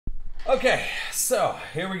Okay, so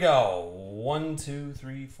here we go. 1, 2,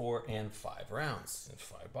 3, 4, and 5 rounds in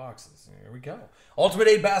 5 boxes. Here we go. Ultimate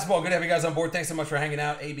 8 basketball. Good to have you guys on board. Thanks so much for hanging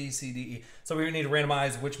out. A, B, C, D, E. So we need to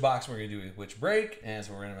randomize which box we're going to do which break. And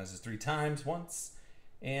so we'll randomize this 3 times. Once,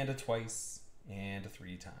 and a twice, and a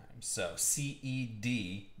 3 times. So C, E,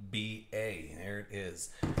 D, B, A. There it is.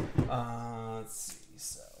 Let's see.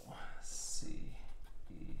 So C,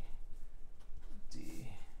 E, D,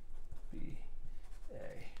 B,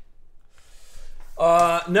 A.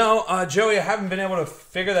 No, Joey, I haven't been able to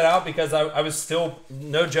figure that out because I was still,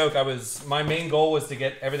 no joke, my main goal was to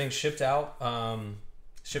get everything shipped out. I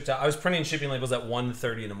was printing shipping labels at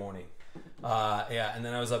 1:30 in the morning. Yeah, and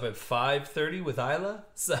then I was up at 5:30 with Isla.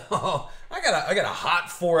 So I got a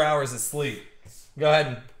hot 4 hours of sleep. Go ahead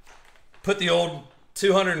and put the old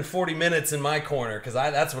 240 minutes in my corner because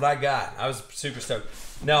that's what I got. I was super stoked.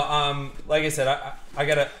 No, like I said, I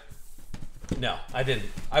gotta. No, I didn't.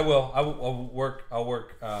 I will. I'll work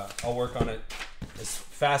on it as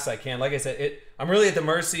fast as I can. Like I said, I'm really at the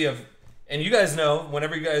mercy of, and you guys know,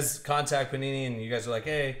 whenever you guys contact Panini and you guys are like,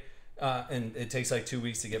 hey, and it takes like 2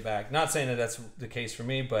 weeks to get back. Not saying that that's the case for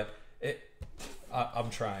me, but I'm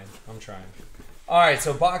trying. All right,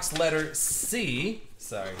 so box letter C.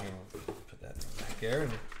 Sorry, here, we'll put that back there.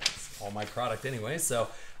 And it's all my product anyway. So,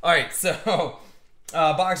 all right, so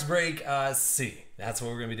box break C. That's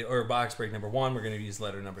what we're going to be doing. Or box break number 1, we're going to use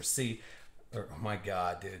letter number C. Oh my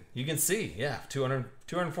God, dude. You can see, yeah,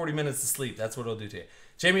 240 minutes of sleep. That's what it'll do to you.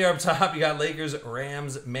 Jamie up top, you got Lakers,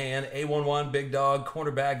 Rams, man, A11, Big Dog,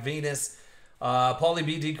 cornerback, Venus, Paulie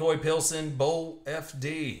B, Decoy, Pilson, Bull,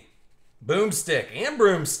 FD, Boomstick, and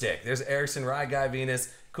Broomstick. There's Erickson, Rye Guy,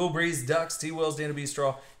 Venus, Cool Breeze, Ducks, T. Wills, Dana B.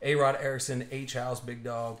 Straw, A-Rod, Erickson, H. House, Big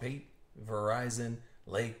Dog, Pete, Verizon,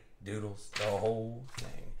 Lake, Doodles, the whole thing.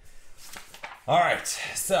 All right,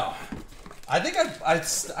 so I think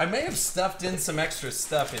I may have stuffed in some extra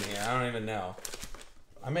stuff in here. I don't even know.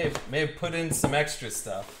 I may have put in some extra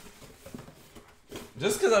stuff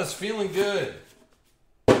just because I was feeling good.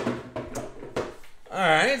 All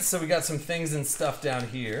right, so we got some things and stuff down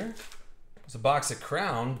here. There's a box of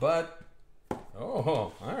Crown, but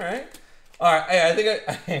oh, all right. All right, hey, I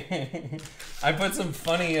think I put some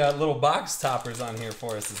funny little box toppers on here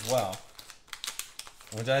for us as well,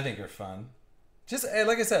 which I think are fun. Just, hey,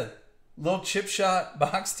 like I said, little chip shot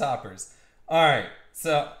box toppers. All right,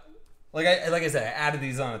 so like I said, I added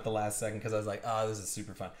these on at the last second because I was like, oh, this is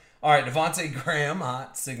super fun. All right, Devontae Graham,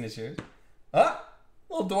 hot signatures.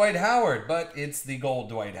 Little Dwight Howard, but it's the gold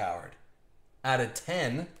Dwight Howard. Out of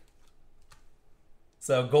 10.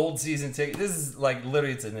 So gold season ticket. This is like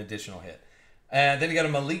literally, it's an additional hit. And then you got a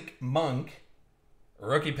Malik Monk,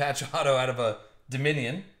 rookie patch auto out of a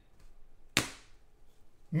Dominion.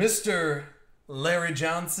 Mr. Larry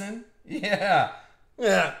Johnson. Yeah.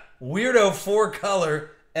 Weirdo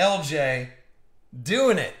 4-color LJ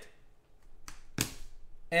doing it.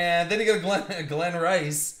 And then you got Glenn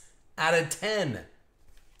Rice out of 10.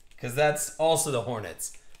 Because that's also the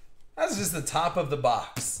Hornets. That's just the top of the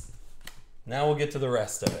box. Now we'll get to the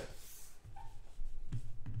rest of it.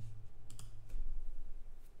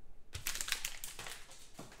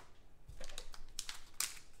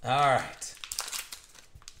 All right.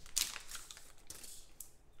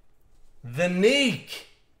 The Neek.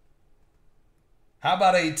 How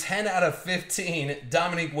about a 10 out of 15?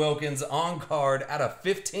 Dominique Wilkins on card out of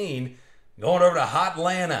 15. Going over to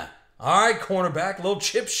Hotlanta. All right, cornerback, little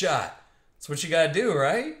chip shot. That's what you got to do,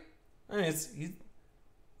 right? I mean,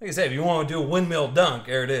 like I said, if you want to do a windmill dunk,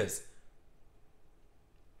 there it is.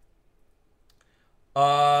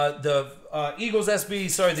 The Eagles SB,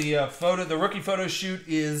 sorry, the rookie photo shoot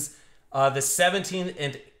is the 17th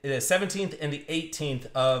and the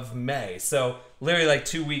 18th of May. So literally like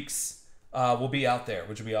 2 weeks we'll be out there,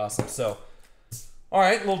 which will be awesome. So, all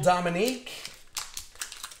right, little Dominique.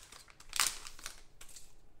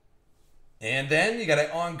 And then you got an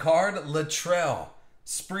on-card Latrell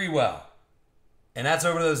Sprewell. And that's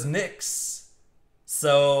over those Knicks.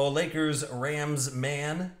 So Lakers, Rams,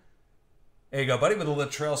 man. There you go, buddy, with a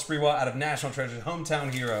Latrell Sprewell out of National Treasures,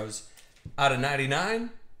 Hometown Heroes, out of 99.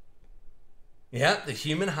 Yeah, the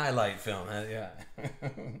human highlight film. Yeah.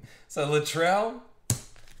 So Latrell.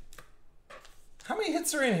 How many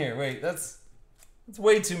hits are in here? Wait, that's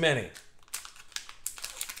way too many.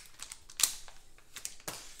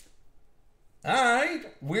 All right,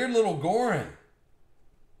 weird little Goran.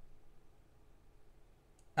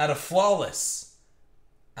 Out of Flawless.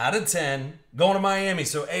 Out of 10. Going to Miami.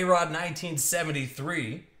 So A-Rod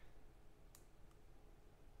 1973.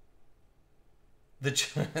 The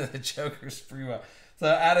Joker's free well. So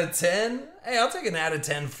out of 10, hey, I'll take an out of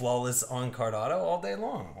 10 flawless on card auto all day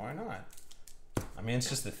long. Why not? I mean, it's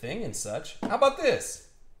just a thing and such. How about this?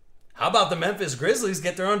 How about the Memphis Grizzlies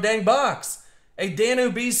get their own dang box? A Danu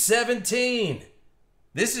B17.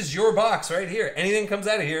 This is your box right here. Anything comes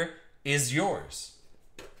out of here is yours.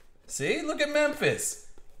 See? Look at Memphis.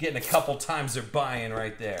 Getting a couple times their buy-in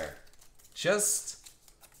right there. Just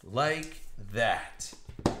like that.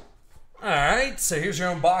 Alright, so here's your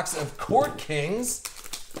own box of Court Kings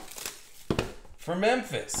for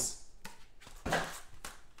Memphis.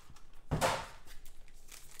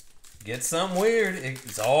 Get something weird.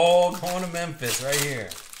 It's all going to Memphis right here.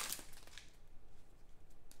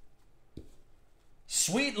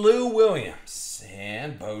 Sweet Lou Williams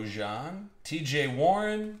and Bojan. TJ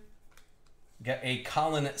Warren. Got a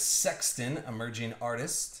Colin Sexton, emerging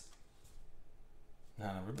artist.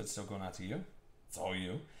 Not number, but still going out to you. It's all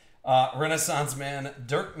you. Renaissance man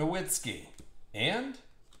Dirk Nowitzki. And,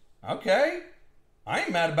 okay, I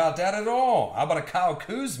ain't mad about that at all. How about a Kyle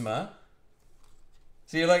Kuzma?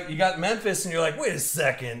 So you're like, you got Memphis and you're like, wait a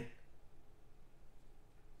second.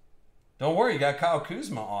 Don't worry, you got Kyle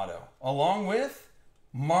Kuzma auto. Along with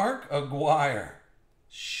Mark Aguirre.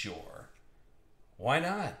 Sure. Why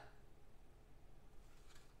not?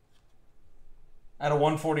 Out of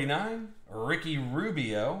 149, Ricky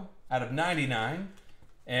Rubio out of 99.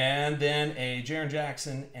 And then a Jaren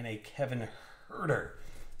Jackson and a Kevin Huerter.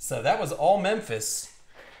 So that was all Memphis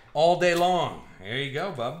all day long. There you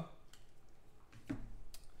go, bub.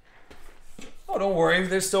 Oh, don't worry.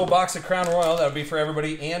 There's still a box of Crown Royal. That'll be for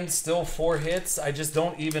everybody. And still 4 hits. I just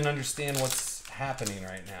don't even understand what's happening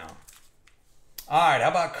right now. All right,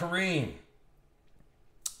 how about Kareem?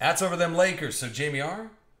 That's over them Lakers. So Jamie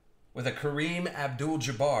R. with a Kareem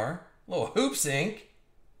Abdul-Jabbar. Little Hoops Inc.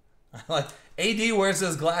 I like AD wears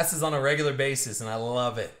those glasses on a regular basis, and I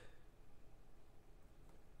love it.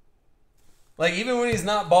 Like, even when he's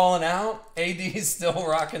not balling out, AD's still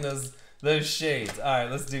rocking those shades. All right,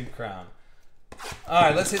 let's do Crown. All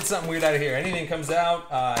right, let's hit something weird out of here. Anything comes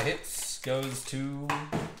out, hits goes to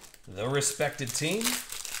the respected team.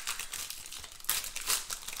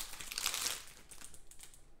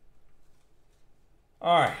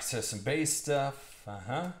 All right, so some base stuff.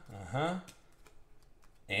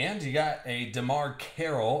 And you got a DeMar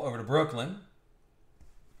Carroll over to Brooklyn.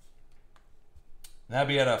 That'll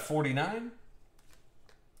be at a 49.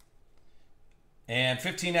 And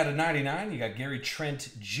 15 out of 99, you got Gary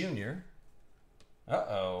Trent Jr.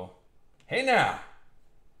 Uh-oh. Hey now.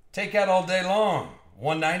 Take out all day long.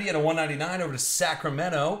 190 out of 199 over to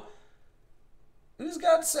Sacramento. Who's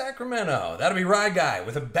got Sacramento? That'll be Rye Guy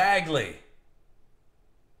with a Bagley.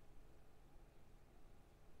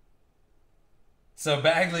 So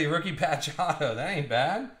Bagley, rookie patch auto. That ain't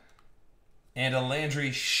bad. And a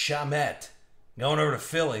Landry Shamet going over to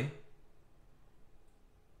Philly.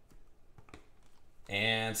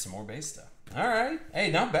 And some more base stuff. All right.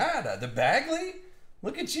 Hey, not bad. The Bagley?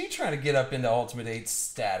 Look at you trying to get up into Ultimate 8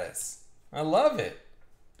 status. I love it.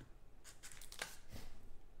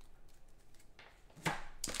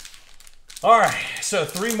 All right. So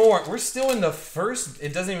 3 more. We're still in the first.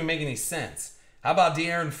 It doesn't even make any sense. How about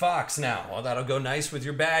De'Aaron Fox now? Well, that'll go nice with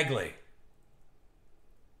your Bagley.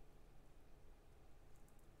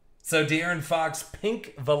 So De'Aaron Fox,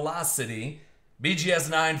 Pink Velocity, BGS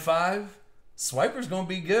 9.5. Swiper's going to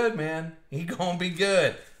be good, man. He going to be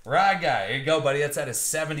good. Rye Guy. Here you go, buddy. That's at a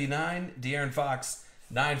 79. De'Aaron Fox,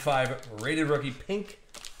 9.5. Rated rookie, Pink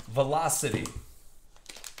Velocity.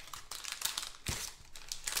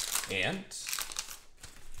 And,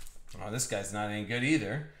 oh, this guy's not any good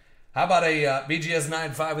either. How about a BGS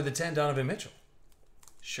 9.5 with a 10, Donovan Mitchell?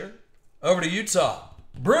 Sure. Over to Utah.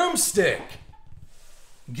 Broomstick.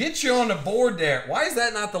 Get you on the board there. Why is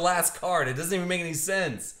that not the last card? It doesn't even make any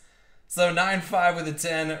sense. So 9.5 with a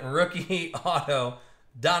 10, rookie auto,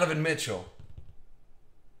 Donovan Mitchell.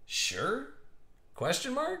 Sure?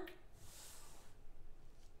 Question mark?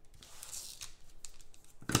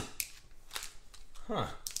 Huh.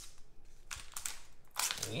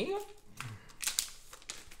 Yeah.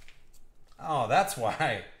 Oh, that's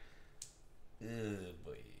why. Oh,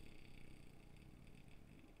 boy.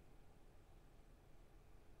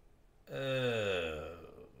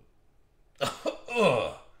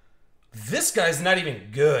 This guy's not even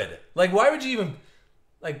good. Like, why would you even...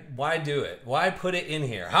 Like, why do it? Why put it in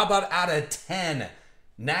here? How about out of 10?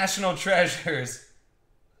 National Treasures.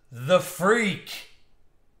 The Freak.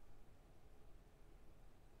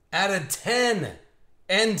 Out of 10.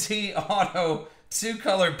 NT Auto.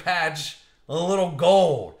 2-color patch. A little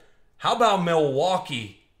gold. How about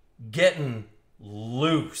Milwaukee getting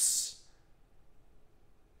loose?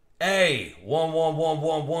 A,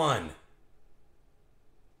 11111.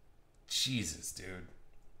 Jesus, dude.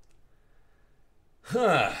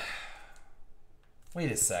 Huh.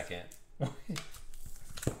 Wait a second.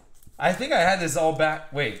 I think I had this all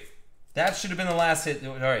back. Wait, that should have been the last hit.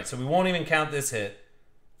 All right, so we won't even count this hit.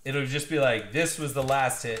 It'll just be like, this was the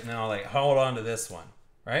last hit, and then I'll like hold on to this one,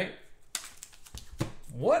 right?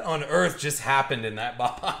 What on earth just happened in that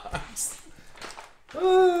box?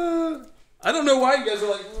 I don't know why you guys are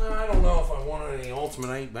like, I don't know if I want any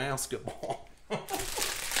Ultimate 8 basketball.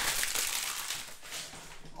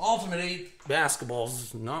 Ultimate 8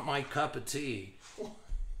 basketball's not my cup of tea.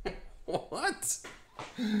 What?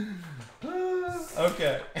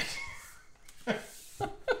 Okay.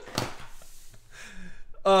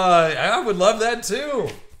 I would love that too.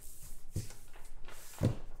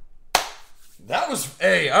 That was,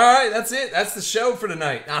 hey, all right, that's it. That's the show for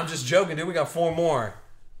tonight. I'm just joking, dude. We got 4 more.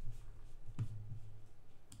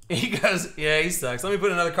 He goes, yeah, he sucks. Let me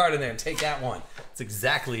put another card in there and take that one. That's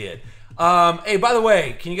exactly it. Hey, by the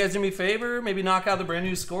way, can you guys do me a favor? Maybe knock out the brand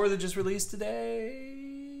new score that just released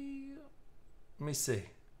today. Let me see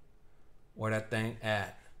where that thing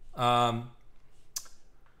at.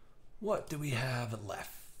 What do we have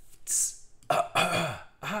left?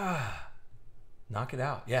 Knock it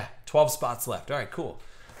out. Yeah, 12 spots left. All right, cool.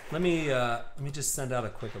 Let me just send out a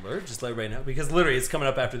quick alert. Just let everybody know, because literally it's coming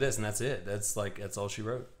up after this, and that's it. That's all she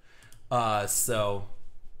wrote. So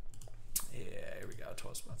yeah, here we go.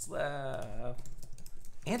 12 spots left,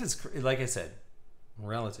 and it's like I said,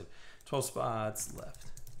 relative. 12 spots left.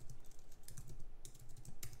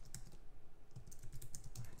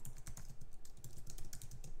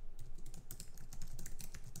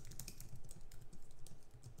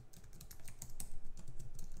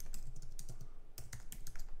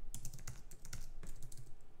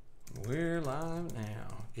 We're live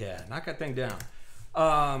now. Yeah, knock that thing down.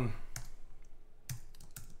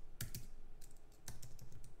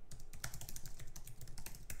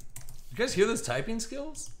 You guys hear those typing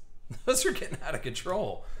skills? Those are getting out of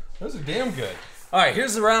control. Those are damn good. All right,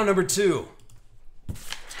 here's the round number 2.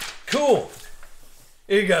 Cool.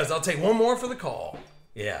 Here you guys. I'll take one more for the call.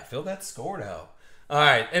 Yeah, fill that score now. All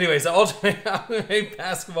right. Anyways, Ultimate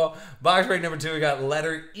Basketball box break number 2. We got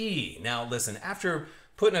letter E. Now, listen. After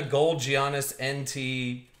putting a gold Giannis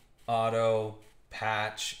NT auto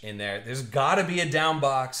patch in there, there's got to be a down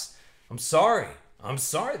box. I'm sorry.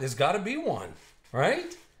 There's got to be one,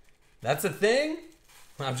 right? That's a thing.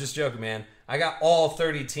 I'm just joking, man. I got all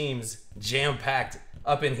 30 teams jam-packed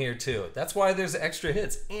up in here, too. That's why there's extra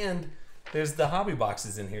hits. And there's the hobby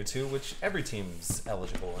boxes in here, too, which every team's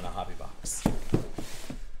eligible in a hobby box.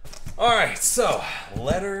 All right, so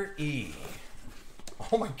letter E.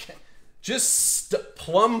 Oh, my God. Just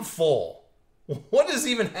plumb full. What is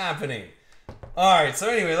even happening? All right, so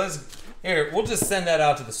anyway, we'll just send that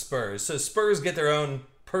out to the Spurs. So Spurs get their own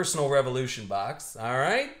personal revolution box, all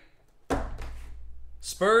right?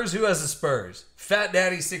 Spurs, who has the Spurs? Fat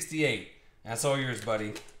Daddy 68. That's all yours,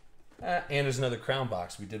 buddy. And there's another crown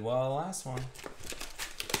box. We did well on the last one.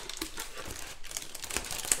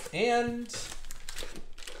 And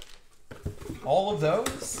all of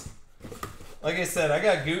those. Like I said, I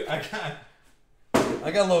got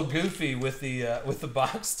a little goofy with the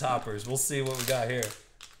box toppers. We'll see what we got here.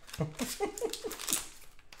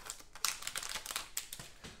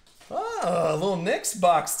 Oh, a little Knicks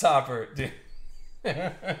box topper, dude.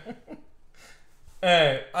 Hey,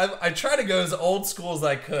 I try to go as old school as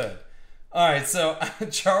I could. All right, so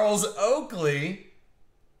Charles Oakley.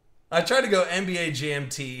 I tried to go NBA Jam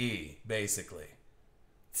TE, basically.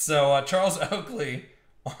 So Charles Oakley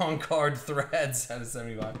on card threads out of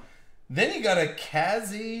 75. Then you got a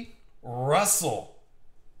Cazzie Russell.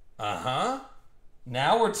 Uh-huh.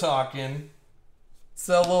 Now we're talking.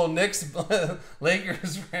 So a little Knicks,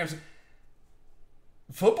 Lakers, Rams.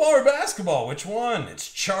 Football or basketball? Which one?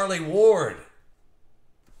 It's Charlie Ward.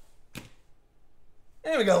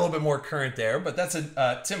 And we got a little bit more current there, but that's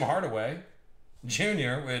a Tim Hardaway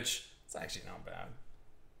Jr., which is actually not bad.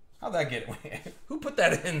 How'd that get? Who put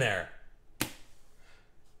that in there?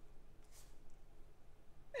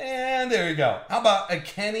 And there you go. How about a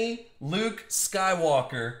Kenny Luke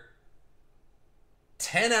Skywalker?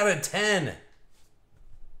 10 out of 10.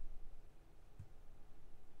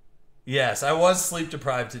 Yes, I was sleep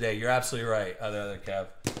deprived today. You're absolutely right, other Kev.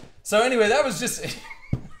 So anyway, that was just...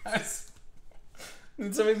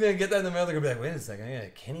 Somebody's going to get that in the mail. They're going to be like, wait a second. Yeah,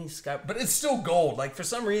 Kenny Skywalker. But it's still gold. Like, for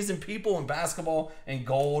some reason, people in basketball and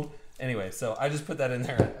gold. Anyway, so I just put that in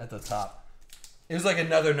there at the top. It was like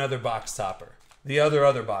another box topper. The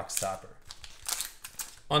other box topper.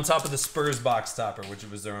 On top of the Spurs box topper, which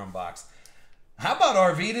was their own box. How about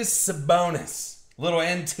Arvydas Sabonis? Little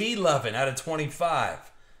NT loving out of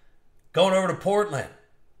 25. Going over to Portland.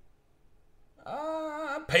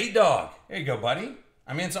 Pay Dog. There you go, buddy.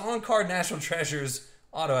 I mean, it's an on-card National Treasures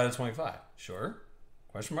auto out of 25. Sure?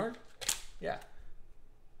 Question mark? Yeah.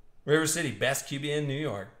 River City, best QB in New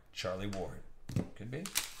York, Charlie Ward. Could be.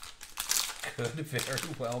 Could very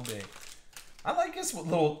well be. I like this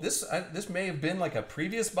little. This may have been like a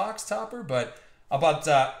previous box topper, but how about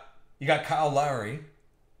you got Kyle Lowry?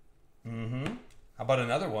 How about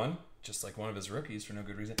another one? Just like one of his rookies for no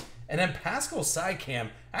good reason. And then Pascal Siakam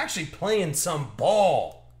actually playing some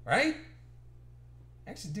ball, right?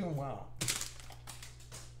 Actually doing well.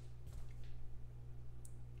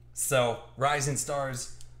 So, Rising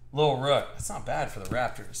Stars, Lil Rook. That's not bad for the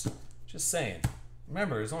Raptors. Just saying.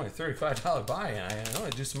 Remember, it's only a $35 buy-in. I don't only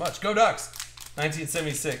do so much. Go Ducks!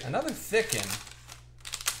 1976. Another thicken.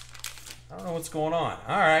 I don't know what's going on.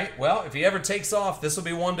 All right. Well, if he ever takes off, this will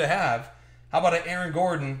be one to have. How about an Aaron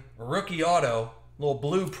Gordon rookie auto, little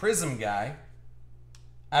blue prism guy,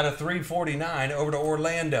 out of 349 over to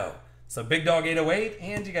Orlando. So Big Dog 808,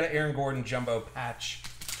 and you got an Aaron Gordon jumbo patch,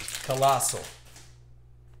 colossal.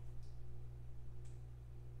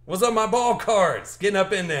 What's up, my ball cards? Getting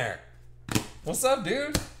up in there. What's up,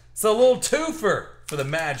 dude? It's a little twofer for the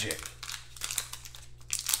Magic.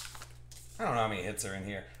 I don't know how many hits are in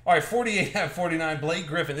here. All right, 48 out of 49. Blake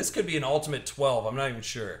Griffin. This could be an ultimate 12. I'm not even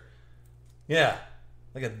sure. Yeah,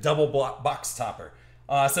 like a double block box topper.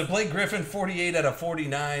 So Blake Griffin, 48 out of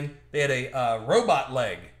 49. They had a robot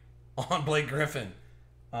leg on Blake Griffin.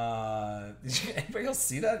 Did anybody else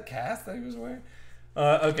see that cast that he was wearing?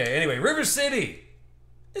 Okay, anyway, River City.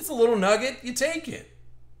 It's a little nugget. You take it.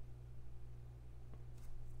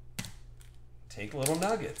 Take little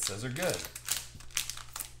nuggets. Those are good.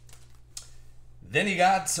 Then you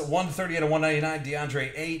got 130 out of 199,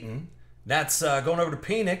 DeAndre Ayton. That's going over to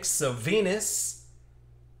Phoenix, so Venus.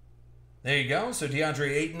 There you go. So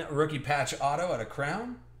DeAndre Ayton, rookie patch auto out of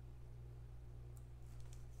Crown.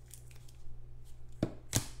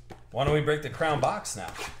 Why don't we break the Crown box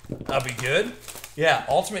now? That'll be good. Yeah,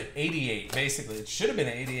 Ultimate 88, basically. It should have been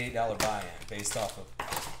an $88 buy-in based off of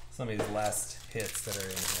some of these last hits that are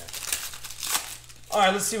in here. All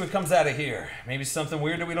right, let's see what comes out of here. Maybe something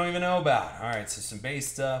weird that we don't even know about. All right, so some base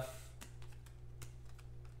stuff.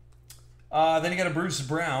 Then you got a Bruce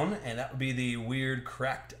Brown, and that would be the weird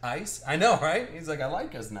cracked ice. I know, right? He's like, I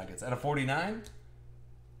like those nuggets. Out of 49.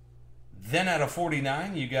 Then out of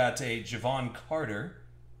 49, you got a Javon Carter.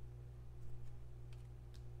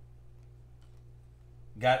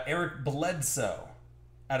 Got Eric Bledsoe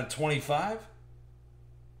out of 25.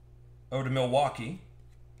 Over to Milwaukee.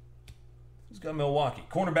 Who's got Milwaukee?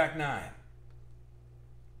 Cornerback 9.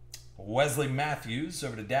 Wesley Matthews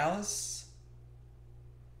over to Dallas.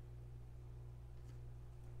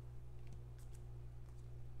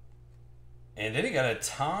 And then he got a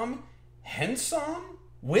Tom Winsong.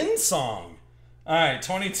 All right,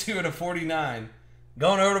 22 out of 49.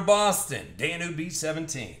 Going over to Boston. Danu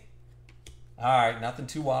B17. All right, nothing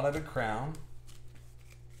too wild at a Crown.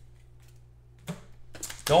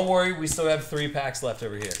 Don't worry, we still have 3 packs left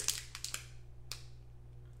over here.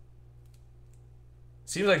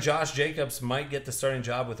 Seems like Josh Jacobs might get the starting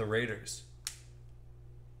job with the Raiders.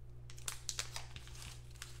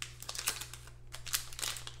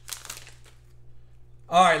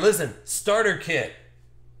 All right, listen, starter kit.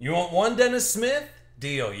 You want one Dennis Smith?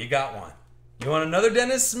 Deal, you got one. You want another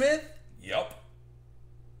Dennis Smith? Yup.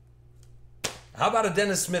 How about a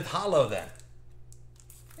Dennis Smith hollow then?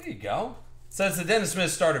 There you go. So it's the Dennis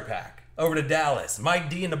Smith starter pack. Over to Dallas. Mike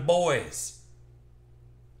D and the boys.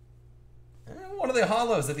 One of the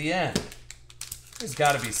hollows at the end. There's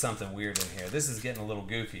got to be something weird in here. This is getting a little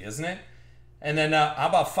goofy, isn't it? And then how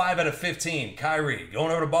about 5 out of 15? Kyrie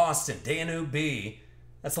going over to Boston. Danu B.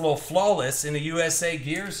 That's a little flawless in the USA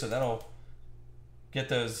gear, so that'll get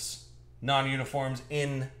those non-uniforms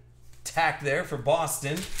intact there for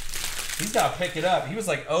Boston. He's got to pick it up. He was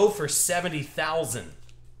like 0 for 70,000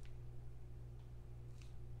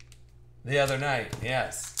 the other night.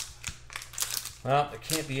 Yes. Well, there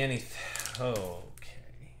can't be any...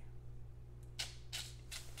 Okay.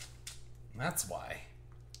 That's why.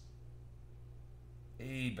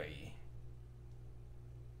 Hey, baby.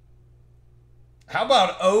 How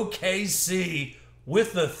about OKC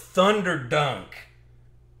with the Thunder Dunk?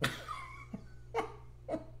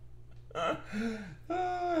 I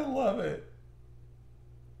love it.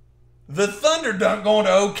 The Thunder Dunk going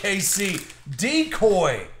to OKC.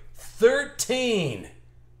 Decoy, 13.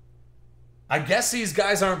 I guess these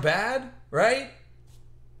guys aren't bad, right?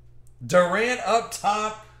 Durant up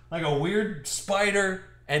top, like a weird spider,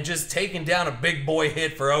 and just taking down a big boy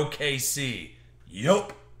hit for OKC.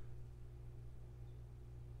 Yup.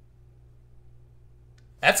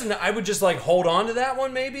 I would just like hold on to that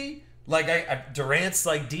one maybe. Like Durant's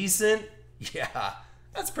like decent. Yeah,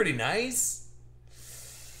 that's pretty nice.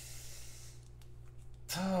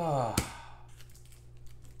 Well,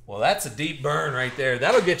 that's a deep burn right there.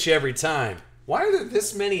 That'll get you every time. Why are there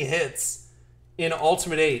this many hits in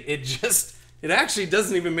Ultimate 8? It actually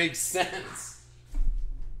doesn't even make sense.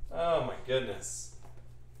 Oh my goodness.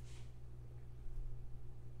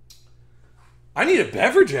 I need a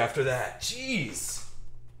beverage after that. Jeez.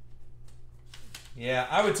 Yeah,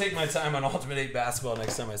 I would take my time on Ultimate 8 basketball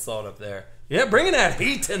next time I saw it up there. Yeah, bringing that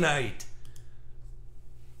heat tonight.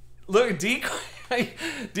 Look, Decoy.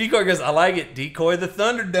 Decoy goes, I like it. Decoy the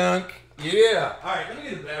Thunder Dunk. Yeah. All right, let me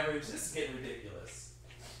get a beverage. This is getting ridiculous.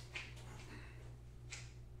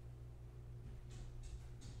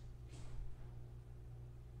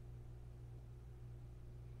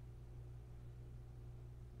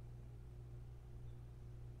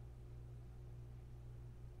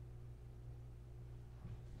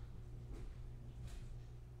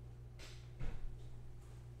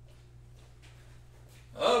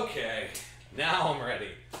 Okay, now I'm ready.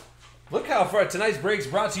 Look how far tonight's break's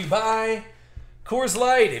brought to you by Coors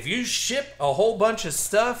Light. If you ship a whole bunch of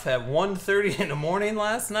stuff at 1:30 in the morning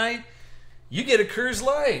last night, you get a Coors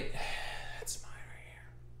Light. That's mine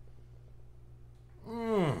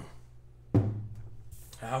right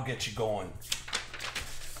here. I'll get you going.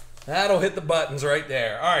 That'll hit the buttons right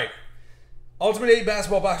there. All right. Ultimate 8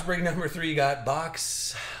 basketball box break number 3. You got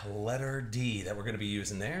box letter D that we're going to be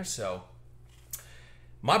using there. So,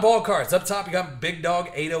 my ball cards. Up top, you got Big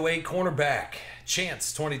Dog 808 cornerback.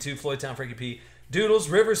 Chance 22, Floyd Town, Frankie P. Doodles,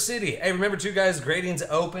 River City. Hey, remember too, guys, grading's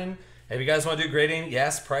open. If you guys want to do grading,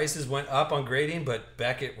 yes, prices went up on grading, but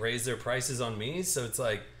Beckett raised their prices on me. So it's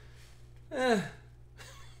like, like,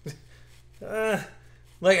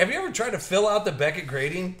 have you ever tried to fill out the Beckett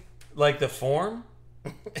grading, like the form?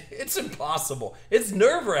 It's impossible. It's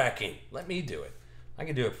nerve-wracking. Let me do it. I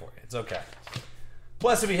can do it for you. It's okay.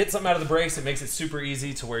 Plus, if you hit something out of the breaks, it makes it super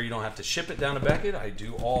easy to where you don't have to ship it down to Beckett. I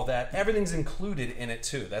do all that. Everything's included in it,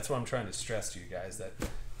 too. That's what I'm trying to stress to you guys. That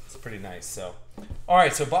it's pretty nice. So, all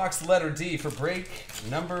right, so box letter D for break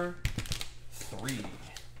number 3.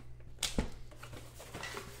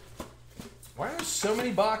 Why are there so many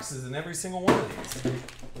boxes in every single one of these?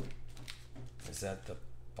 Is that the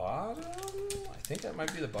bottom? I think that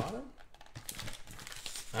might be the bottom.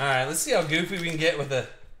 All right, let's see how goofy we can get with the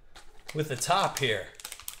top here.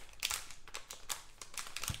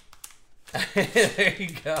 There you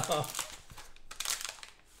go.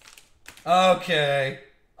 Okay.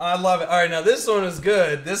 I love it. All right, now this one is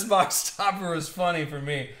good. This box topper was funny for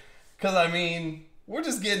me. Because, I mean, we're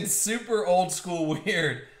just getting super old school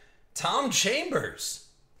weird. Tom Chambers.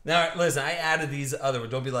 Now, listen, I added these other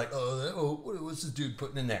ones. Don't be like, what's this dude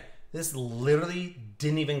putting in there? This literally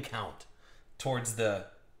didn't even count towards the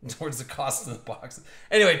cost of the box.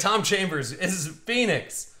 Anyway, Tom Chambers is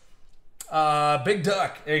Phoenix. Big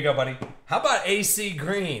Duck. There you go, buddy. How about AC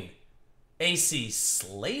Green? AC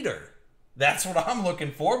Slater. That's what I'm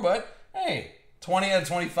looking for, but hey, 20 out of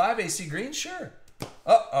 25 AC Green, sure.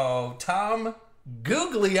 Uh-oh, Tom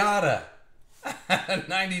Gugliotta.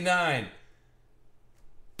 99.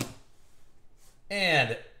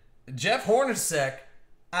 And Jeff Hornacek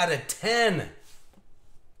out of 10.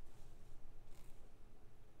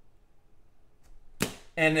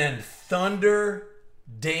 And then Thunder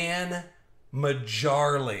Dan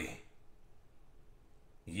Majarly.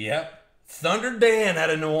 Yep. Thunder Dan out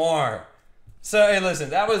of Noir. So, hey,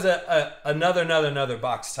 listen, that was another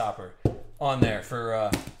box topper on there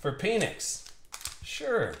for Penix.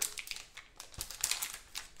 Sure.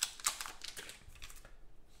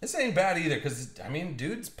 This ain't bad either because, I mean,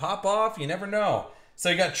 dudes pop off. You never know. So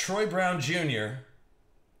you got Troy Brown Jr.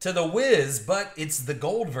 to the Wiz, but it's the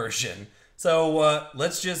gold version. So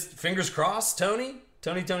let's just, fingers crossed, Tony.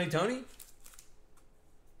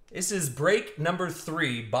 This is break number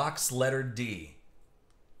 3, box letter D.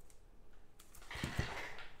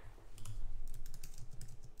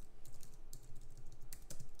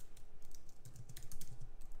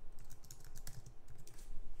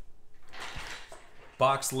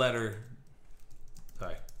 Box letter,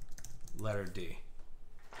 sorry, letter D.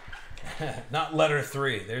 Not letter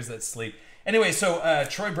 3. There's that sleep. Anyway, so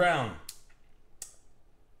Troy Brown.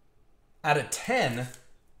 Out of 10,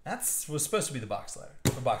 was supposed to be the box letter,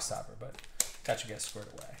 or box topper, but got you guys squared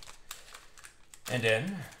away. And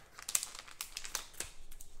then,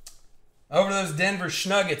 over those Denver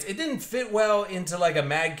Schnuggets. It didn't fit well into like a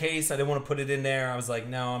mag case. I didn't want to put it in there. I was like,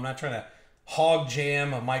 no, I'm not trying to Hog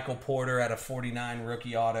Jam, a Michael Porter at a 49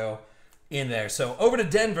 rookie auto in there. So over to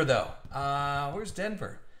Denver, though. Where's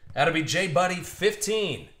Denver? That'll be J Buddy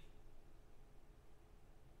 15.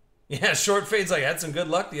 Yeah, short fades like I had some good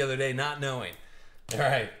luck the other day not knowing. All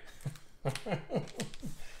right.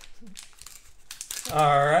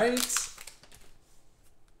 All right.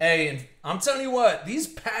 Hey, and I'm telling you what, these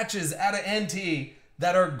patches out of NT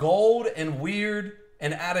that are gold and weird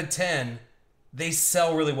and out of 10, they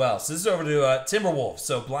sell really well. So this is over to Timberwolves.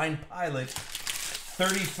 So Blind Pilot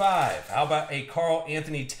 35. How about a Karl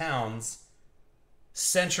Anthony Towns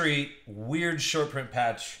Century weird short print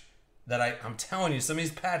patch that I'm telling you, some of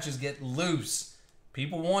these patches get loose.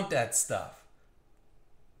 People want that stuff.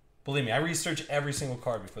 Believe me, I research every single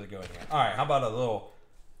card before they go in here. All right, how about a little,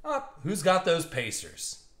 who's got those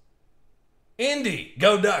Pacers? Indy,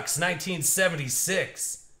 Go Ducks,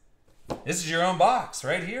 1976. This is your own box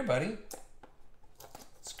right here, buddy.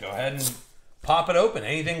 Let's go ahead and pop it open.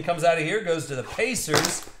 Anything comes out of here goes to the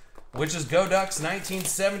Pacers, which is Go Ducks,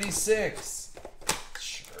 1976.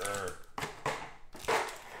 Sure.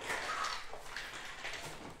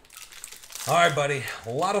 All right, buddy.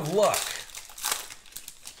 A lot of luck.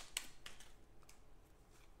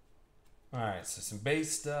 All right, so some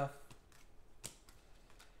base stuff.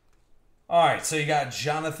 All right, so you got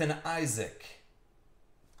Jonathan Isaac.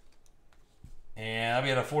 And I'll be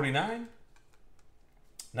at a 49.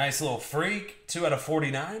 Nice little freak. 2 out of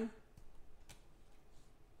 49.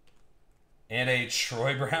 And a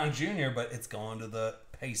Troy Brown Jr., but it's going to the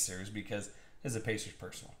Pacers because it's a Pacers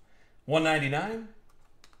personal. 199.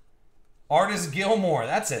 Artis Gilmore.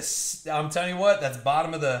 That's I'm telling you what, that's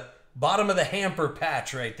bottom of the hamper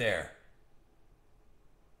patch right there.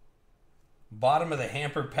 Bottom of the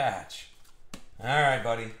hamper patch. All right,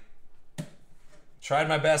 buddy. Tried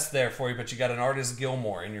my best there for you, but you got an Artis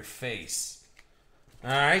Gilmore in your face.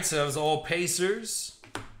 All right, so it was all Pacers.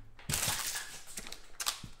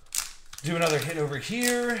 Do another hit over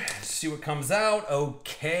here. See what comes out.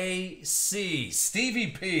 OKC. Stevie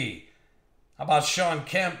P. How about Sean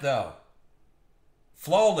Kemp, though?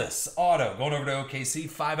 Flawless auto. Going over to OKC.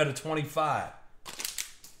 5 out of 25.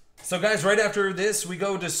 So, guys, right after this, we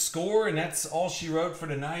go to score, and that's all she wrote for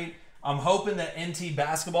tonight. I'm hoping that NT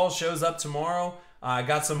Basketball shows up tomorrow. I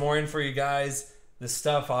got some more in for you guys. This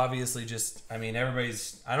stuff, obviously, just, I mean,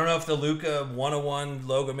 everybody's, I don't know if the Luka 101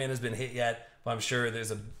 logo man has been hit yet, but I'm sure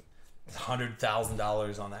there's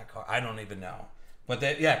 $100,000 on that card. I don't even know.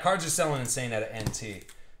 But, yeah, cards are selling insane at an NT.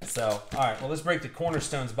 So, all right, well, let's break the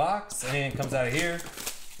Cornerstones box. Anything comes out of here,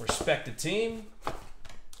 respect the team.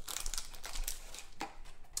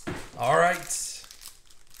 All right.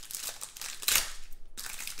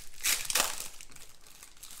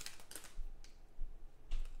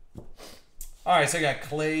 All right, so I got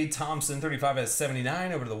Klay Thompson, 35 out of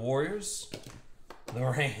 79, over to the Warriors. The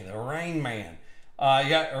Rain Man. You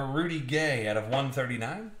got a Rudy Gay out of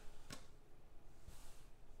 139.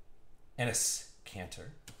 Enes Kanter.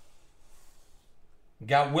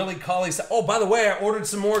 Got Willie Cauley. Oh, by the way, I ordered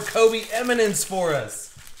some more Kobe Eminence for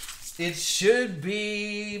us. It should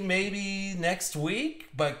be maybe next week,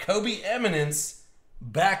 but Kobe Eminence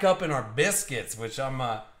back up in our biscuits, which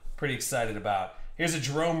I'm pretty excited about. Here's a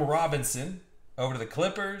Jerome Robinson over to the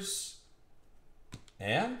Clippers.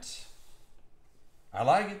 And I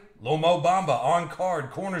like it. Lil Mo Bamba on card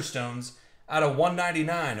Cornerstones out of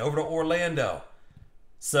 199 over to Orlando.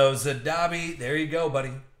 So Zadabi, there you go,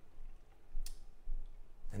 buddy.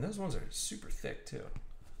 And those ones are super thick too.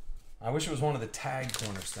 I wish it was one of the tag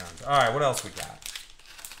Cornerstones. All right, what else we got?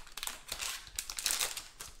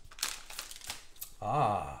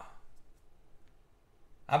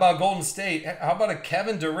 How about Golden State? How about a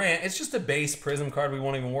Kevin Durant? It's just a base Prism card. We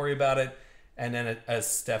won't even worry about it. And then a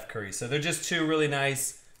Steph Curry. So they're just two really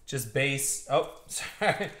nice, just base. Oh,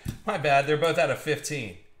 sorry. My bad. They're both out of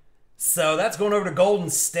 15. So that's going over to Golden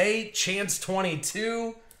State. Chance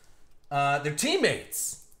 22. They're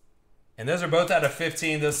teammates. And those are both out of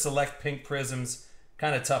 15. Those select pink Prisms,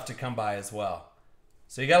 kind of tough to come by as well.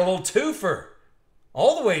 So you got a little twofer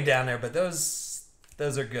all the way down there, but those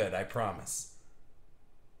are good, I promise.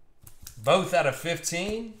 Both out of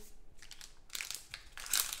 15.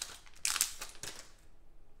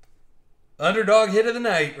 Underdog hit of the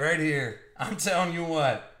night right here. I'm telling you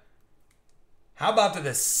what. How about to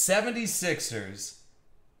the 76ers?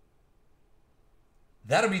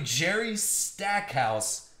 That'll be Jerry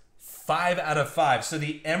Stackhouse. 5 out of 5. So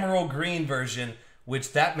the emerald green version,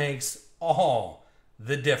 which that makes all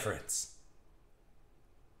the difference.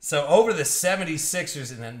 So over the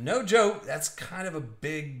 76ers, and then no joke, that's kind of a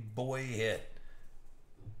big boy hit.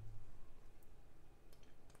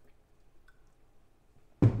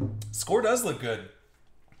 Score does look good.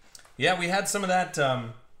 Yeah, we had some of that.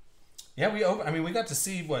 Yeah, we got to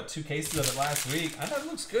see, what, 2 cases of it last week. I thought it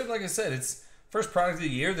looks good. Like I said, it's first product of the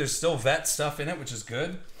year. There's still vet stuff in it, which is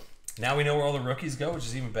good. Now we know where all the rookies go, which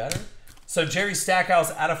is even better. So Jerry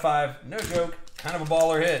Stackhouse out of 5. No joke. Kind of a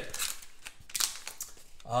baller hit.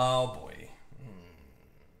 Oh, boy.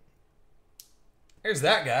 Here's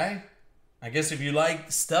that guy. I guess if you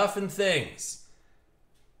like stuff and things.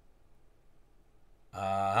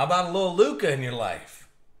 How about a little Luka in your life?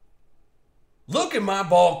 Look at my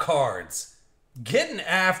ball cards. Getting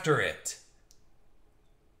after it.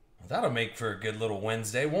 That'll make for a good little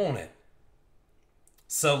Wednesday, won't it?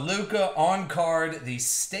 So Luka on card, the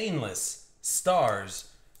Stainless Stars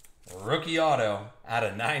rookie auto out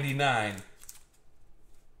of 99.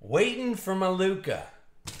 Waiting for my Luka.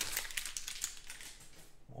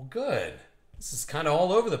 Well, good. This is kind of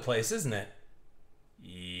all over the place, isn't it?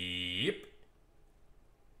 Yep.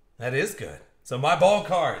 That is good. So my ball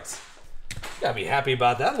cards. Gotta be happy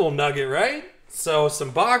about that little nugget, right? So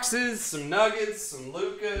some boxes, some nuggets, some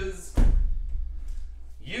Lukas.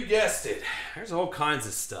 You guessed it. There's all kinds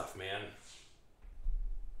of stuff, man.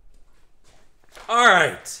 All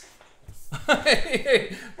right.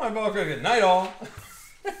 My ball card. Good night, all.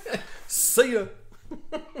 See ya.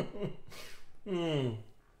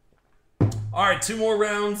 All right, 2 more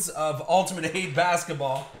rounds of Ultimate 8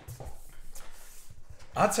 basketball.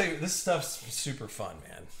 I'll tell you, this stuff's super fun,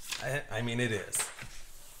 man. I mean, it is.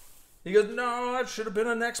 He goes, no, that should have been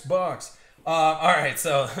a next box. All right,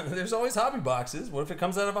 so there's always hobby boxes. What if it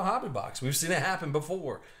comes out of a hobby box? We've seen it happen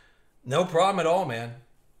before. No problem at all, man.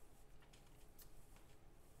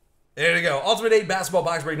 There you go. Ultimate 8 basketball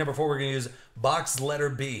box break number 4. We're going to use box letter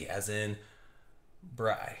B, as in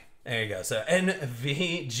Bry. There you go. So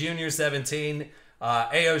NV Junior 17,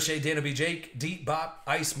 A.O. Shea, Dana B. Jake, Deep Bop,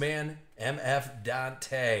 Iceman, MF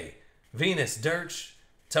Dante, Venus, Dirch,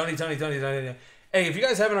 Tony. Hey, if you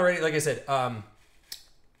guys haven't already, like I said,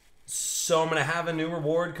 so I'm going to have a new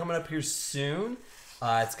reward coming up here soon.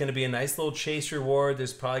 It's going to be a nice little chase reward.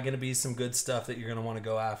 There's probably going to be some good stuff that you're going to want to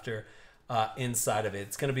go after inside of it.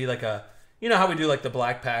 It's going to be like a, you know how we do like the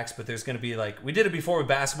black packs, but there's going to be like, we did it before with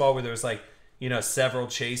basketball where there was like, you know, several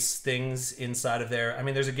chase things inside of there. I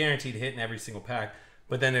mean, there's a guaranteed hit in every single pack,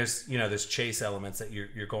 but then there's, you know, there's chase elements that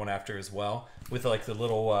you're going after as well with like the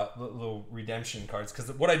little redemption cards.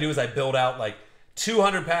 Because what I do is I build out like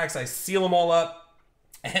 200 packs, I seal them all up,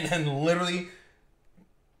 and then literally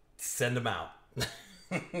send them out.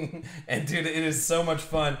 And dude, it is so much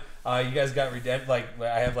fun. You guys got like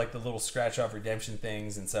I have like the little scratch off redemption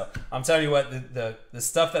things, and so I'm telling you what, the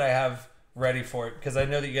stuff that I have ready for it, because I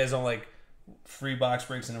know that you guys don't like free box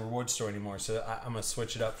breaks in the reward store anymore, so I'm gonna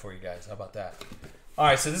switch it up for you guys. How about that? All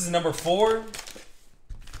right, so this is number 4,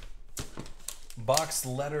 box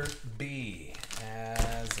letter B,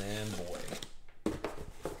 as in boy.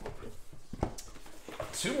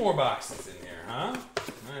 2 more boxes in here, huh?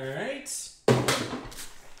 All right.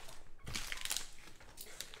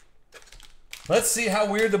 Let's see how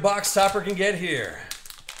weird the box topper can get here.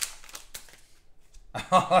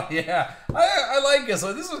 Oh, yeah. I like this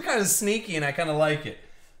one. This was kind of sneaky, and I kind of like it.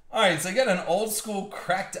 All right, so I got an old school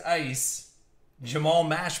cracked ice Jamal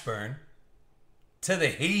Mashburn to the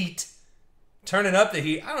Heat. Turning up the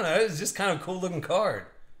Heat. I don't know. It's just kind of a cool looking card.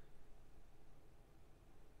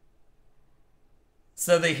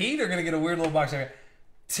 So the Heat are going to get a weird little box here.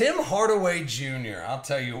 Tim Hardaway Jr., I'll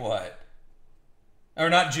tell you what. Or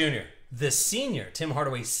not Jr., the senior. Tim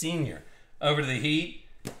Hardaway Sr. over to the Heat.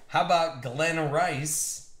 How about Glenn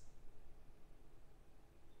Rice?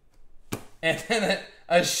 And then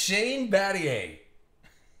a Shane Battier.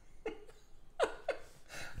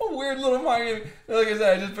 A weird little Miami. Like I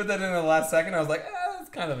said, I just put that in the last second. I was like, that's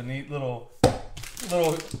kind of a neat little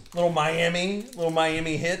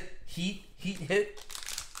Miami Heat hit.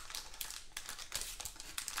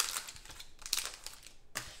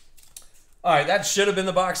 All right, that should have been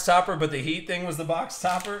the box topper, but the Heat thing was the box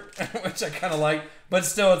topper, which I kind of like. But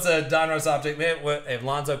still, it's a Donruss optic. Man, if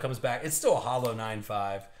Lonzo comes back, it's still a hollow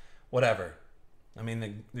 9.5. Whatever. I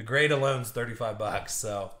mean, the grade alone's $35,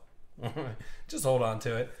 so just hold on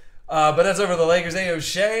to it. But that's over the Lakers. A.O.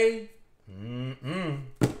 Shea. There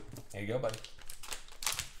you go, buddy.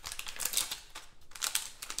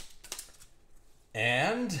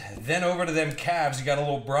 And then over to them Cavs. You got a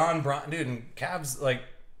little Bron. Dude, and Cavs, like,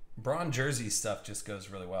 Braun jersey stuff just goes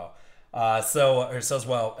really well. Sells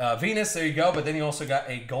well. Venus, there you go. But then you also got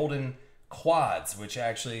a golden quads, which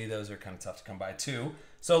actually those are kind of tough to come by too.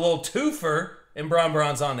 So a little twofer and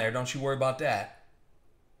Bron's on there. Don't you worry about that.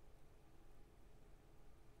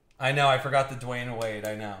 I know, I forgot the Dwayne Wade.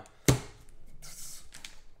 I know.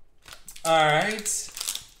 All right.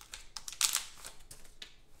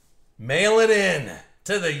 Mail it in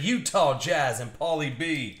to the Utah Jazz and Paulie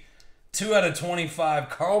B. 2 out of 25.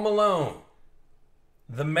 Karl Malone.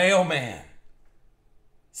 The Mailman.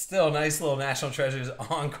 Still nice little National Treasures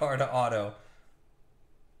on card to auto.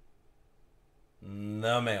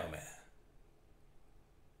 The Mailman.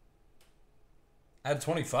 Out of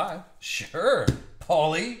 25. Sure.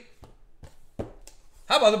 Paulie.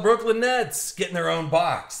 How about the Brooklyn Nets getting their own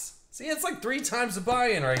box? See, it's like 3 times the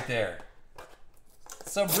buy-in right there.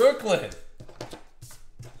 So Brooklyn.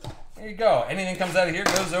 There you go. Anything comes out of here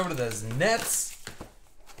goes over to those Nets.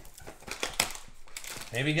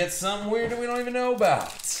 Maybe get something weird that we don't even know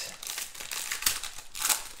about.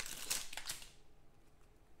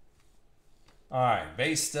 All right,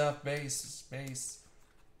 base stuff, base.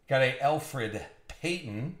 Got a Elfrid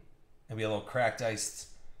Payton. Maybe a little cracked iced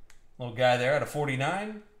little guy there out of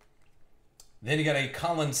 49. Then you got a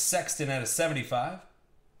Colin Sexton out of 75.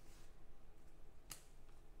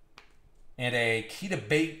 And a Keita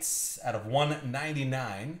Bates out of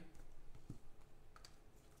 199.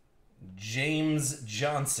 James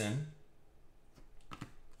Johnson.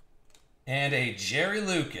 And a Jerry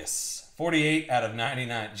Lucas, 48 out of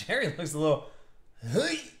 99. Jerry looks a little...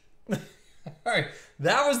 All right,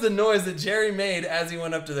 that was the noise that Jerry made as he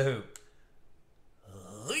went up to the hoop.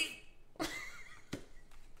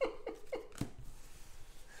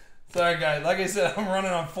 Sorry, guys. Like I said, I'm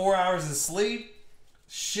running on 4 hours of sleep.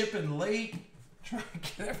 Shipping late, trying to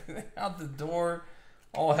get everything out the door.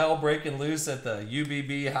 All hell breaking loose at the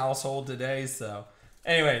UBB household today. So,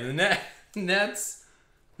 anyway, the Nets.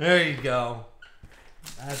 There you go.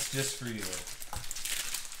 That's just for you.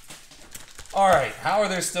 All right, how are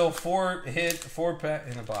there still 4 pack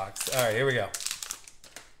in a box? All right, here we go.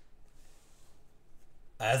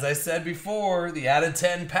 As I said before, the out of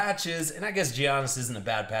 10 patches, and I guess Giannis isn't a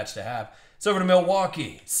bad patch to have. It's over to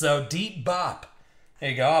Milwaukee. So, Deep Bop. There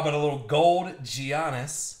you go. How about a little gold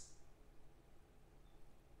Giannis?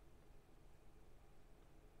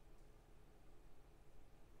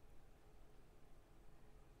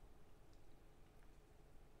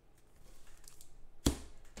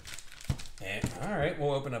 And, all right,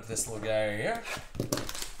 we'll open up this little guy here.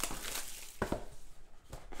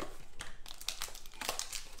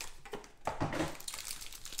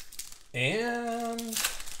 And...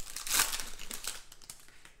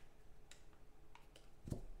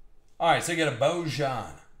 all right, so you got a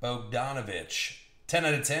Bojan Bogdanovic. 10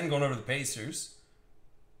 out of 10 going over to the Pacers.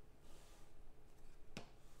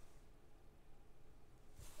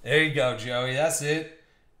 There you go, Joey. That's it.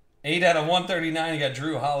 8 out of 139. You got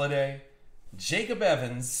Drew Holiday. Jacob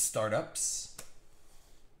Evans, startups.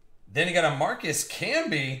 Then you got a Marcus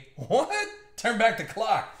Camby. What? Turn back the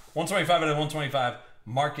clock. 125 out of 125.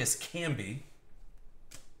 Marcus Camby.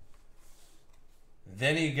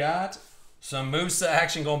 Then you got some Musa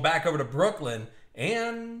action going back over to Brooklyn.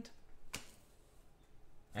 And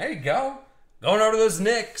there you go. Going over to those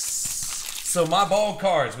Knicks. So my ball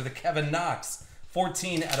cards with a Kevin Knox.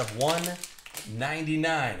 14 out of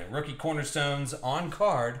 199. Rookie Cornerstones on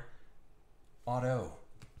card. Auto.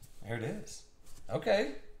 There it is.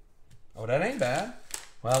 Okay. Oh, that ain't bad.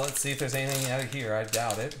 Well, let's see if there's anything out of here. I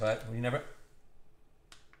doubt it, but we never...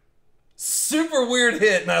 Super weird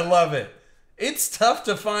hit, and I love it. It's tough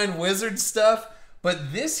to find Wizard stuff,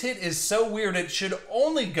 but this hit is so weird it should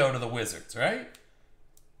only go to the Wizards, right?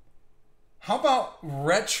 How about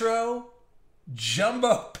retro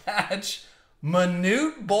jumbo patch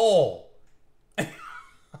Manute Bol?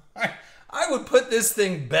 I would put this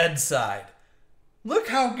thing bedside. Look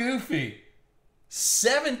how goofy.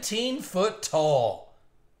 17 foot tall.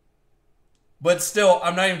 But still,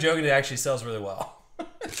 I'm not even joking, it actually sells really well.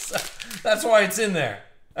 So, that's why it's in there.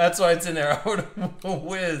 That's why it's in there. I would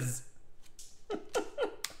whiz.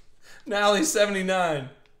 Nally 79.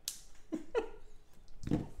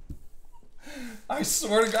 I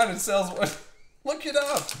swear to God it sells. Look it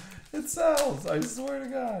up. It sells. I swear to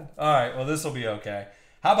God. All right. Well, this will be okay.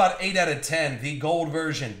 How about 8 out of 10? The gold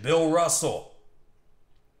version. Bill Russell.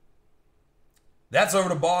 That's over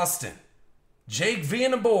to Boston. Jake V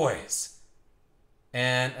and the boys.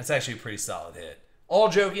 And that's actually a pretty solid hit. All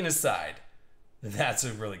joking aside, that's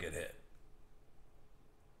a really good hit.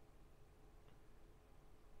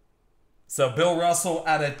 So Bill Russell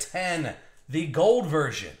out of 10. The gold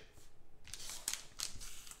version.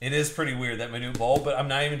 It is pretty weird, that Manute Bol, but I'm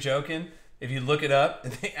not even joking. If you look it up,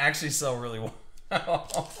 they actually sell really well.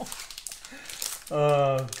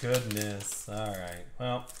 Oh, goodness. All right.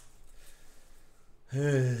 Well.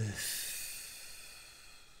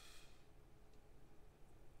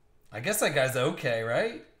 I guess that guy's okay,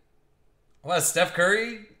 right? What, Steph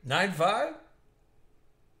Curry, 9'5"?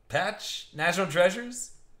 Patch, National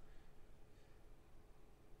Treasures?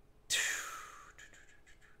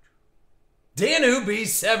 Danube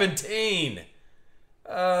 17.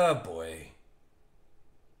 Oh, boy.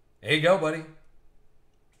 There you go, buddy.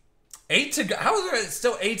 8 to go. How is there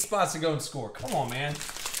still 8 spots to go and score? Come on, man.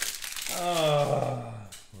 All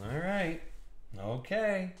right.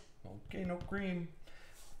 Okay. Okay, no cream.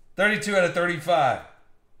 32 out of 35.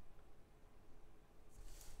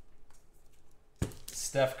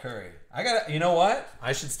 Steph Curry. You know what?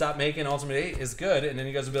 I should stop making Ultimate 8 is good. And then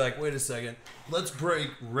you guys will be like, wait a second. Let's break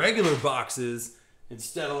regular boxes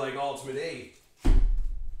instead of like Ultimate 8.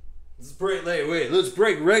 Let's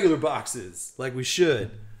break regular boxes like we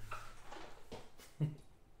should.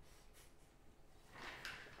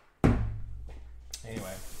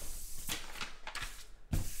 Anyway.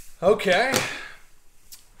 Okay.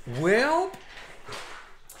 Well,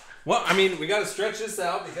 I mean, we got to stretch this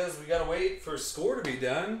out because we got to wait for score to be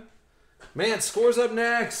done. Man, score's up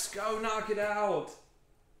next. Go knock it out.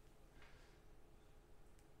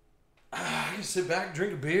 I can sit back,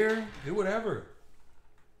 drink a beer, do whatever.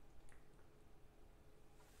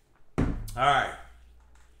 All right.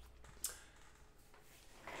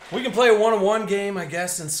 We can play a one-on-one game, I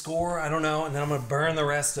guess, and score. I don't know. And then I'm going to burn the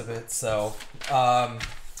rest of it. So, all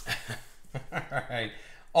right.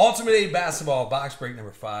 Ultimate 8 basketball, box break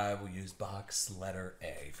number 5. We'll use box letter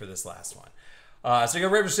A for this last one. So you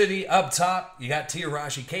got River City up top. You got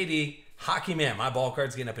Tiarashi, KD, Hockey Man. My ball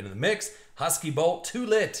card's getting up into the mix. Husky Bolt, Too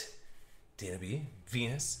Lit. Dana B,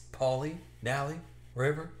 Venus, Paulie, Nally,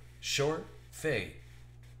 River, Short, Fade.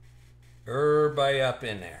 Everybody up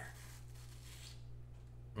in there.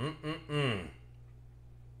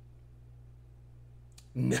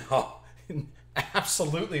 No,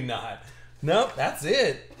 absolutely not. Nope, that's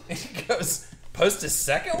it. He goes, post a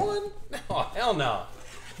second one? No, hell no.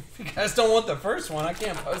 If you guys don't want the first one, I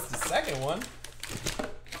can't post the second one.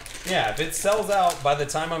 Yeah, if it sells out by the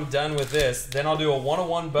time I'm done with this, then I'll do a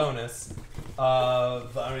one-on-one bonus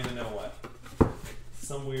of, I don't even know what.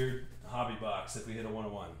 Some weird hobby box if we hit a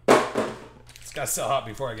one-on-one. It's got to sell out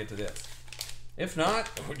before I get to this. If not,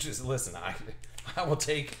 listen, I will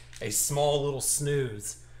take a small little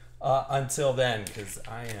snooze until then because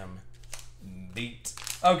I am beat.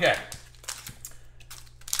 Okay.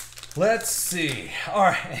 Let's see. All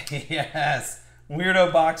right. Yes.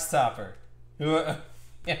 Weirdo box topper.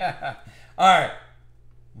 Yeah. All right.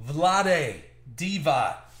 Vlade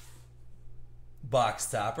Diva box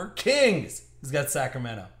topper. Kings. He's got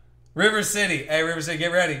Sacramento. River City. Hey, River City,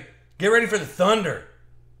 get ready. Get ready for the Thunder.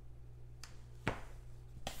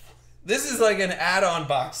 This is like an add-on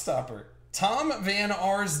box topper. Tom Van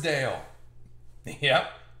Arsdale.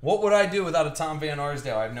 Yep. What would I do without a Tom Van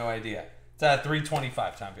Arsdale? I have no idea. It's at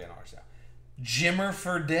 325, Tom Van Arsdale. Jimmer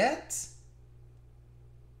Fredette.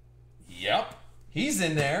 Yep. He's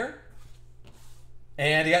in there.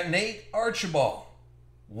 And you got Nate Archibald.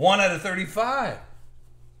 1 out of 35.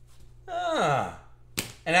 Ah.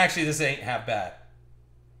 And actually, this ain't half bad.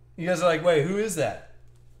 You guys are like, wait, who is that?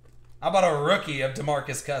 How about a rookie of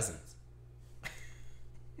DeMarcus Cousins?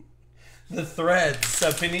 The threads,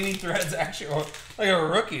 Panini threads, actually, or like a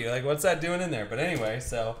rookie. Like, what's that doing in there? But anyway,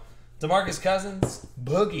 so DeMarcus Cousins,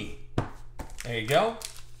 Boogie. There you go.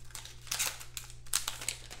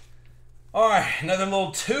 All right, another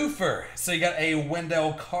little twofer. So you got a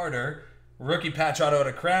Wendell Carter rookie patch auto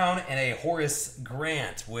to Crown and a Horace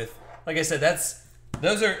Grant with, like I said,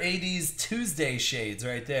 those are AD's Tuesday shades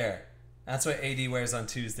right there. That's what AD wears on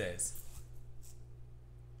Tuesdays.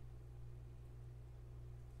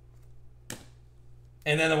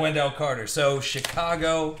 And then the Wendell Carter. So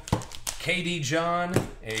Chicago, KD John.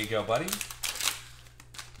 There you go, buddy.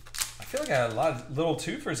 I feel like I had a lot of little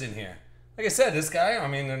twofers in here. Like I said, this guy, I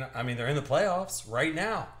mean, they're in the playoffs right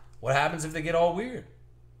now. What happens if they get all weird?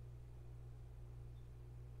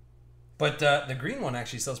 But the green one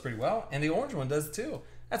actually sells pretty well, and the orange one does too.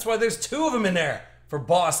 That's why there's 2 of them in there for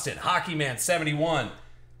Boston. Hockey Man 71.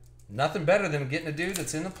 Nothing better than getting a dude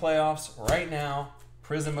that's in the playoffs right now.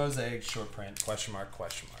 Prism Mosaic, short print, question mark,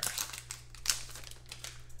 question mark.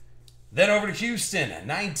 Then over to Houston,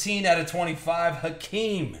 19 out of 25,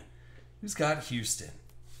 Hakeem. Who's got Houston?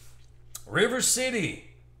 River City.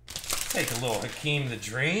 Take a little Hakeem the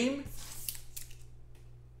Dream.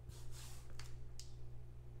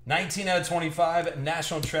 19 out of 25,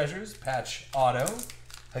 National Treasures, patch auto.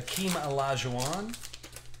 Hakeem Olajuwon.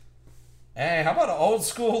 Hey, how about an old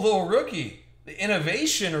school little rookie? The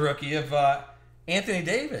innovation rookie of Anthony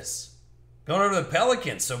Davis. Going over to the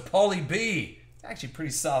Pelicans, so Paulie B. Actually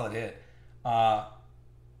pretty solid hit.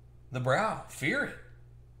 The Brow, Fear It.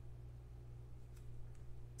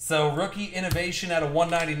 So rookie innovation out of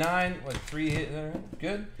 199. What, 3 hit? All right,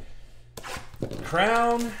 good.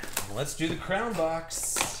 Crown. Let's do the crown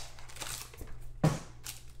box.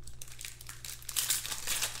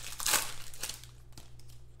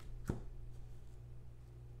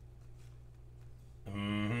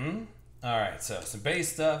 All right, so some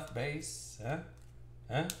base stuff. Base.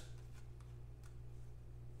 Huh?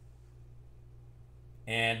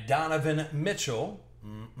 And Donovan Mitchell.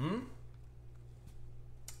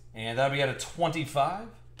 And that'll be out of 25.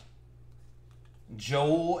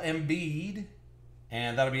 Joel Embiid.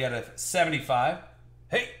 And that'll be out of 75.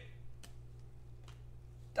 Hey!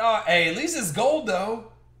 Hey, at least it's gold,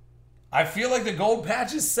 though. I feel like the gold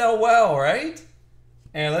patches sell well, right?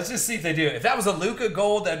 And let's just see if they do. If that was a Luka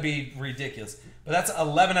gold, that'd be ridiculous. But that's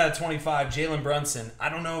 11 out of 25. Jalen Brunson. I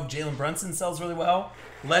don't know if Jalen Brunson sells really well.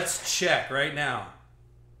 Let's check right now.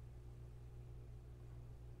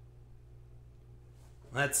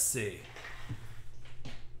 Let's see.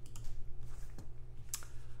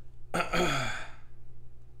 All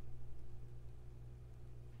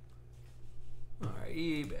right,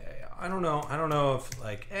 eBay. I don't know if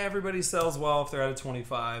like everybody sells well if they're out of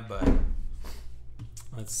 25, but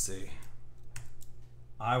let's see.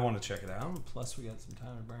 I want to check it out. Plus, we got some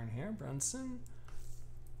time to burn here. Brunson.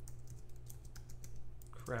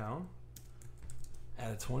 Crown.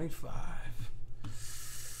 Out of 25.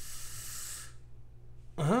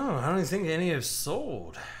 Oh, I don't even think any have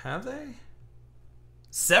sold. Have they?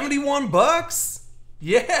 71 bucks?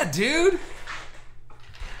 Yeah, dude.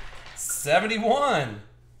 71.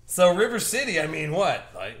 So River City, I mean, what?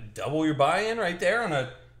 Like double your buy-in right there on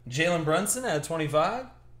a Jalen Brunson at 25?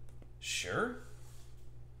 Sure.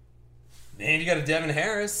 And you got a Devin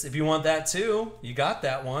Harris. If you want that too, you got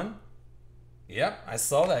that one. Yep, I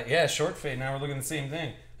saw that. Yeah, short fade. Now we're looking at the same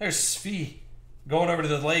thing. There's Svi going over to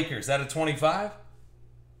the Lakers. At a 25?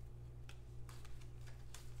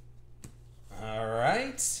 All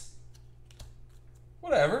right.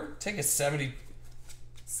 Whatever. Take a $71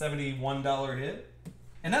 hit.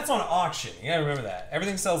 And that's on auction. You gotta remember that.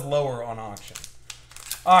 Everything sells lower on auction.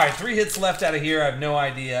 All right, 3 hits left out of here. I have no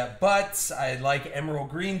idea. But I like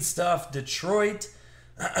emerald green stuff. Detroit.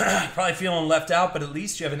 Probably feeling left out, but at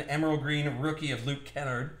least you have an emerald green rookie of Luke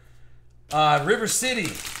Kennard. River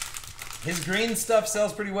City. His green stuff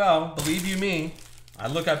sells pretty well. Believe you me. I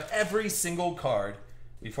look up every single card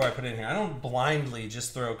before I put it in here. I don't blindly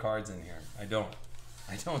just throw cards in here. I don't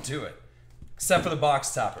do it. Except for the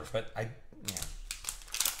box topper. But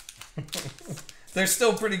they're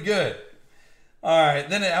still pretty good. All right,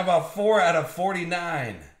 then how about 4 out of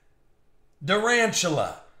 49?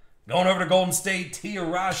 Durantula. Going over to Golden State,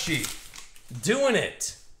 Tirashi. Doing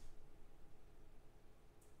it.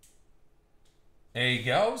 There you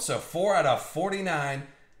go. So 4 out of 49.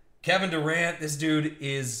 Kevin Durant, this dude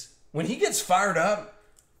is, when he gets fired up,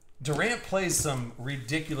 Durant plays some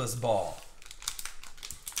ridiculous ball.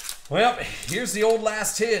 Well, here's the old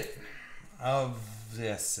last hit of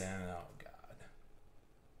this. And oh, God.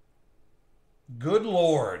 Good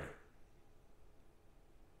Lord.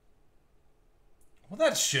 Well,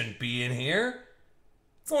 that shouldn't be in here.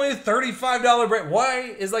 It's only a $35 break.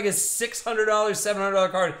 Why is like a $600,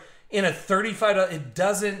 $700 card in a $35? It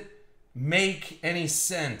doesn't make any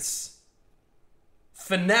sense.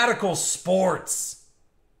 Fanatical Sports.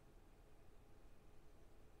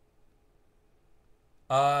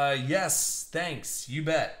 Yes, thanks. You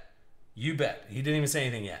bet. You bet. He didn't even say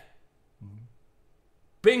anything yet.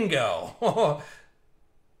 Bingo.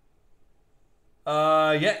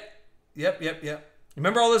 Yeah. Yep.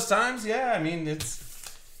 Remember all those times? Yeah, I mean, it's...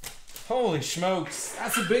 Holy smokes.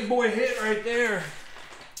 That's a big boy hit right there.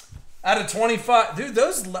 Out of 25. Dude,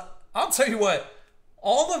 those... I'll tell you what.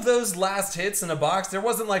 All of those last hits in a box, there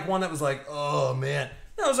wasn't like one that was like, oh, man.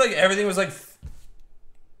 No, it was like everything was like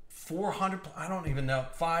 400... I don't even know.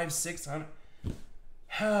 500, 600.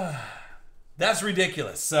 That's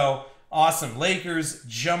ridiculous. So, awesome. Lakers,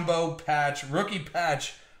 jumbo patch, rookie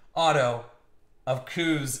patch, auto of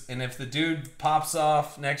Kuz, and if the dude pops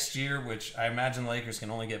off next year, which I imagine the Lakers can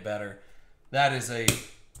only get better, that is a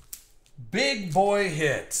big boy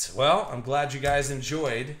hit. Well, I'm glad you guys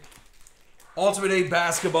enjoyed Ultimate 8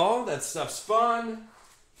 basketball. That stuff's fun.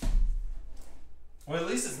 Well, at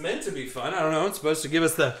least it's meant to be fun. I don't know. It's supposed to give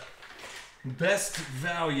us the best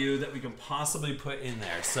value that we can possibly put in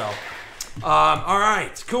there. So, all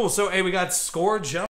right, cool. So, hey, we got score jump.